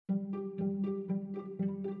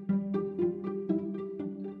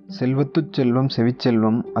செல்வத்துச் செல்வம்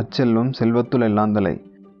செவிச்செல்வம் அச்செல்வம் செல்வத்துள் எல்லாந்தலை.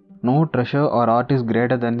 No treasure or art is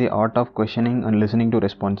greater than the art of questioning and listening to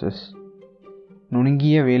responses.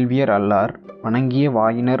 நுணுங்கிய வேள்வியர் அல்லார் வணங்கிய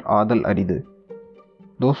வாயினர் ஆதல் அரிது.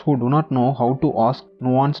 Those who do not know how to ask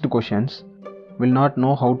nuanced questions will not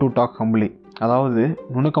know how to talk humbly. அதாவது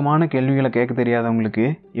நுணுக்கமான கேள்விகளை கேட்க தெரியாதவங்களுக்கு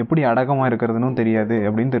எப்படி அடக்கமாக இருக்கிறதுன்னு தெரியாது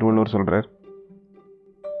அப்படின்னு திருவள்ளுவர் சொல்கிறார்.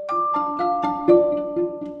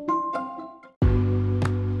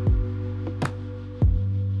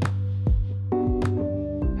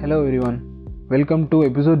 Hello everyone, welcome to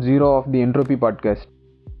episode 0 of the Entropy podcast.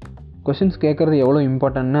 Questions கேட்குறது எவ்வளோ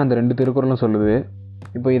இம்பார்ட்டன்ட்னு அந்த 2 திருக்குறளும் சொல்லுது.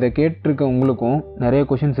 இப்போ இதை கேட்டிருக்க உங்களுக்கும் நிறைய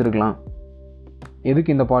கொஷின்ஸ் இருக்கலாம்.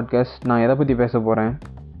 எதுக்கு இந்த பாட்காஸ்ட், நான் எதை பற்றி பேச போகிறேன்?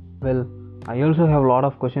 Well, I also have a lot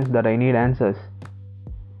of questions that I need answers.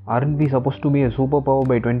 Aren't we supposed to be a superpower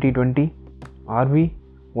by 2020? Are we?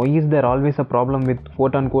 Why is there always a problem with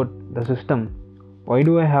quote unquote the system? Why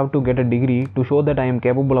do I have to get a degree to show that I am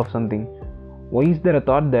capable of something? Why is there a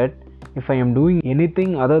thought that if I am doing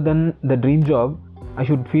anything other than the dream job, I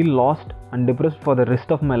should feel lost and depressed for the rest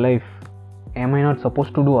of my life? Am I not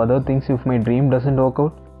supposed to do other things if my dream doesn't work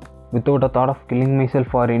out, without a thought of killing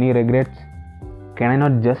myself or any regrets? Can I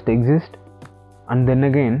not just exist? And then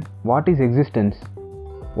again, what is existence?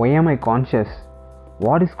 Why am I conscious?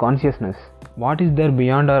 What is consciousness? What is there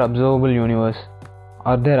beyond our observable universe?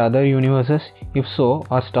 Are there other universes? If so,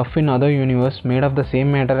 are stuff in other universe made of the same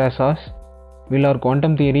matter as us? Will our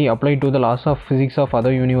quantum theory apply to the laws of physics of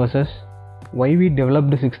other universes? Why we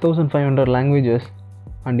developed 6,500 languages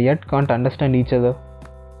and yet can't understand each other?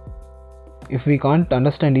 If we can't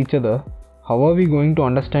understand each other, how are we going to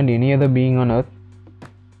understand any other being on earth?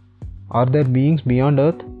 Are there beings beyond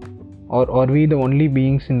earth, or are we the only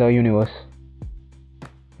beings in the universe?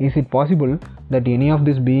 Is it possible that any of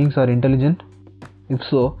these beings are intelligent? If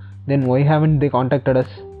so, then why haven't they contacted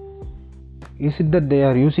us? Is it that they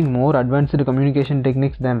are using more advanced communication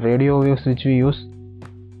techniques than radio waves which we use?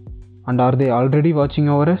 And are they already watching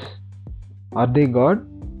over us? Are they God?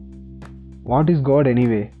 What is God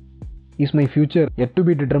anyway? Is my future yet to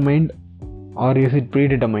be determined, or is it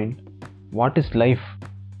predetermined? What is life?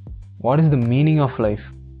 What is the meaning of life?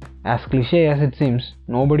 As cliché as it seems,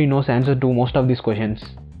 nobody knows answer to most of these questions.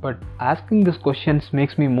 But asking these questions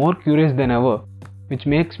makes me more curious than ever, which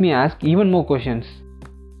makes me ask even more questions.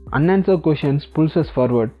 Unanswered questions pulls us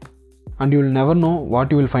forward, and you will never know what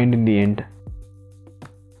you will find in the end.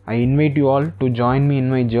 I invite you all to join me in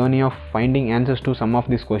my journey of finding answers to some of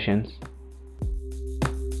these questions.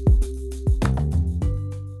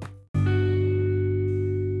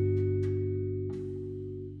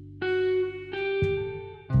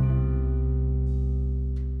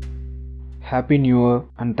 Happy New Year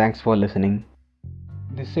and thanks for listening.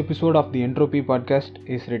 This episode of the Entropy podcast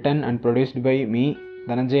is written and produced by me,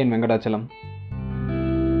 Dhananjay and Venkatachalam.